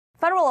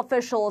Federal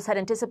officials had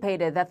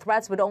anticipated that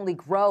threats would only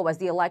grow as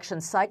the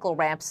election cycle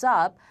ramps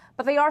up,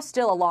 but they are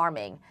still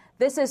alarming.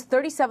 This is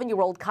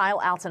 37-year-old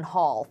Kyle Alton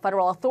Hall.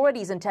 Federal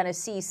authorities in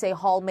Tennessee say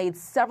Hall made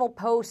several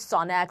posts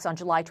on X on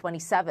July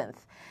 27th.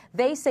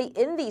 They say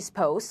in these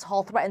posts,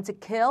 Hall threatened to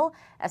kill,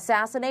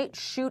 assassinate,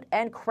 shoot,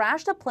 and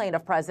crash the plane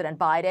of President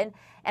Biden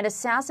and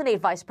assassinate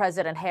Vice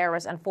President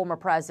Harris and former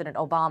President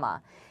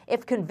Obama.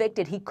 If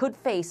convicted, he could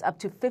face up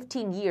to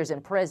 15 years in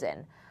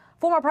prison.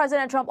 Former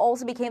President Trump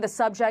also became the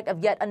subject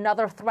of yet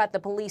another threat the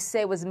police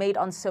say was made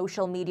on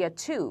social media,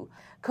 too.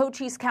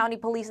 Cochise County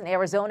Police in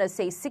Arizona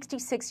say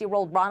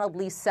 66-year-old Ronald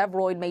Lee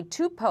Severoid made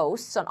two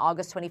posts on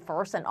August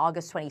 21st and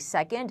August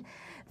 22nd.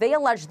 They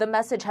allege the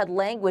message had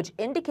language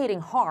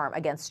indicating harm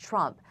against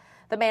Trump.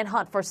 The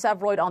manhunt for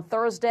Severoid on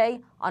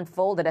Thursday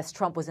unfolded as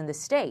Trump was in the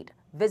state,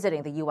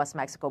 visiting the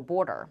U.S.-Mexico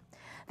border.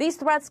 These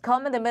threats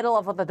come in the middle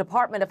of what the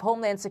Department of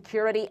Homeland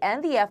Security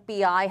and the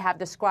FBI have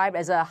described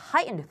as a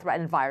heightened threat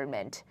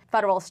environment.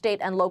 Federal, state,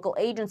 and local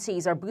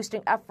agencies are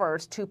boosting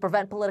efforts to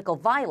prevent political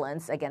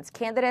violence against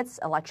candidates,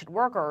 election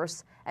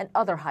workers, and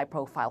other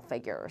high-profile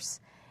figures.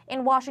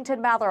 In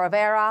Washington, Mallory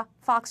Rivera,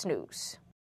 Fox News.